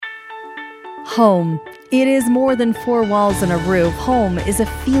Home. It is more than four walls and a roof. Home is a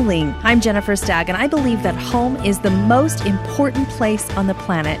feeling. I'm Jennifer Stagg, and I believe that home is the most important place on the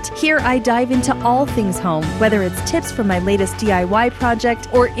planet. Here, I dive into all things home, whether it's tips from my latest DIY project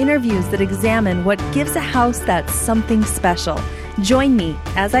or interviews that examine what gives a house that something special. Join me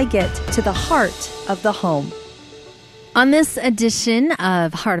as I get to the heart of the home. On this edition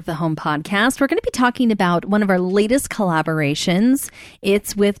of Heart of the Home podcast, we're going to be talking about one of our latest collaborations.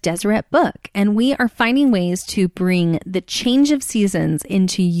 It's with Deseret Book, and we are finding ways to bring the change of seasons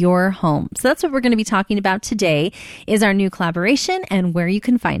into your home. So that's what we're going to be talking about today, is our new collaboration and where you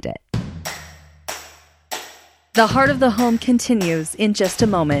can find it. The Heart of the Home continues in just a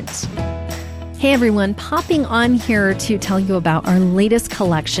moment. Hey everyone, popping on here to tell you about our latest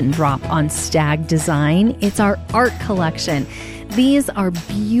collection drop on Stagg Design. It's our art collection. These are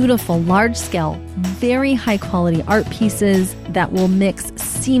beautiful, large-scale, very high-quality art pieces that will mix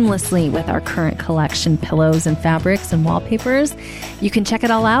seamlessly with our current collection pillows and fabrics and wallpapers. You can check it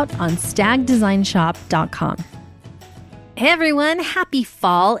all out on staggdesignshop.com. Hey everyone, happy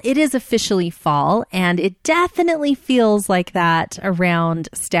fall. It is officially fall, and it definitely feels like that around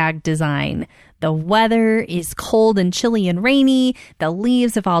Stagg Design. The weather is cold and chilly and rainy. The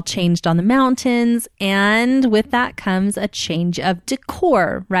leaves have all changed on the mountains. And with that comes a change of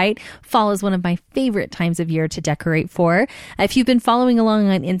decor, right? Fall is one of my favorite times of year to decorate for. If you've been following along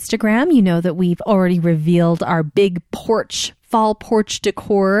on Instagram, you know that we've already revealed our big fall porch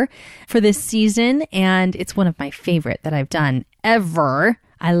decor for this season. And it's one of my favorite that I've done ever.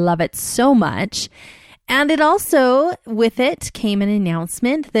 I love it so much. And it also, with it, came an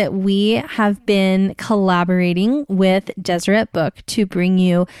announcement that we have been collaborating with Deseret Book to bring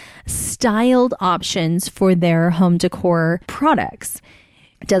you styled options for their home decor products.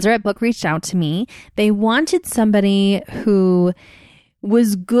 Deseret Book reached out to me. They wanted somebody who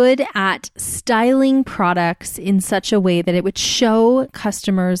was good at styling products in such a way that it would show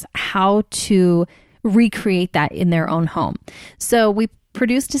customers how to recreate that in their own home. So we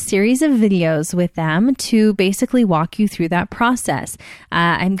produced a series of videos with them to basically walk you through that process.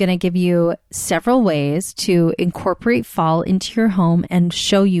 I'm going to give you several ways to incorporate fall into your home and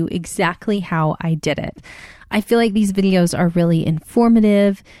show you exactly how I did it. I feel like these videos are really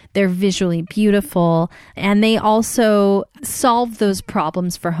informative, they're visually beautiful, and they also solve those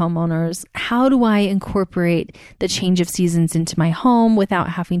problems for homeowners. How do I incorporate the change of seasons into my home without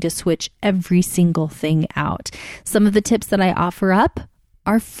having to switch every single thing out? Some of the tips that I offer up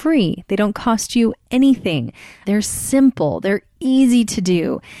are free. They don't cost you anything. They're simple. They're easy to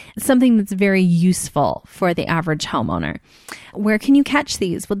do. It's something that's very useful for the average homeowner. Where can you catch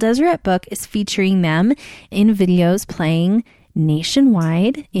these? Well, Deseret Book is featuring them in videos playing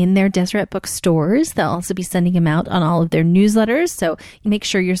nationwide in their Deseret Book stores. They'll also be sending them out on all of their newsletters. So make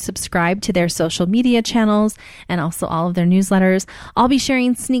sure you're subscribed to their social media channels and also all of their newsletters. I'll be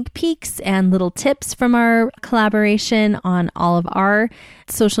sharing sneak peeks and little tips from our collaboration on all of our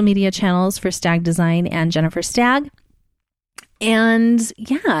social media channels for Stagg Design and Jennifer Stagg. And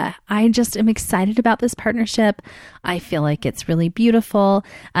yeah, I just am excited about this partnership. I feel like it's really beautiful.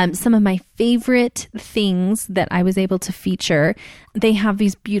 Some of my favorite things that I was able to feature, they have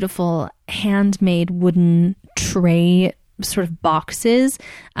these beautiful handmade wooden tray sort of boxes.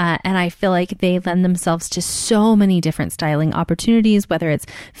 And I feel like they lend themselves to so many different styling opportunities, whether it's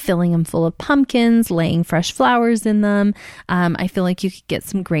filling them full of pumpkins, laying fresh flowers in them. I feel like you could get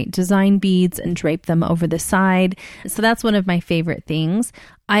some great design beads and drape them over the side. So that's one of my favorite things.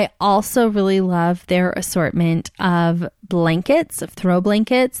 I also really love their assortment of blankets, of throw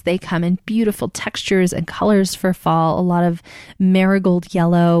blankets. They come in beautiful textures and colors for fall. A lot of marigold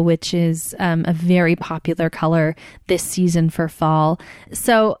yellow, which is a very popular color this season for fall.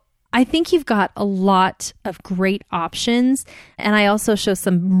 So I think you've got a lot of great options. And I also show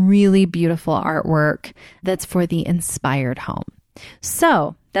some really beautiful artwork that's for the inspired home.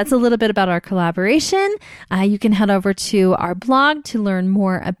 So that's a little bit about our collaboration. You can head over to our blog to learn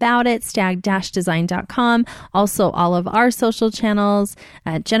more about it, stagg-design.com. Also, all of our social channels,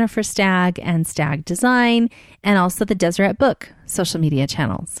 Jennifer Stagg and Stagg Design, and also the Deseret Book social media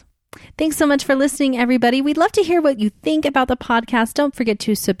channels. Thanks so much for listening, everybody. We'd love to hear what you think about the podcast. Don't forget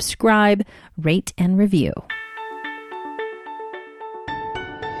to subscribe, rate, and review.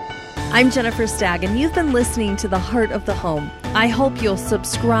 I'm Jennifer Stagg, and you've been listening to The Heart of the Home. I hope you'll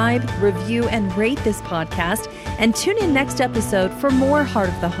subscribe, review, and rate this podcast, and tune in next episode for more Heart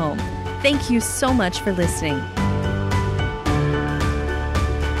of the Home. Thank you so much for listening.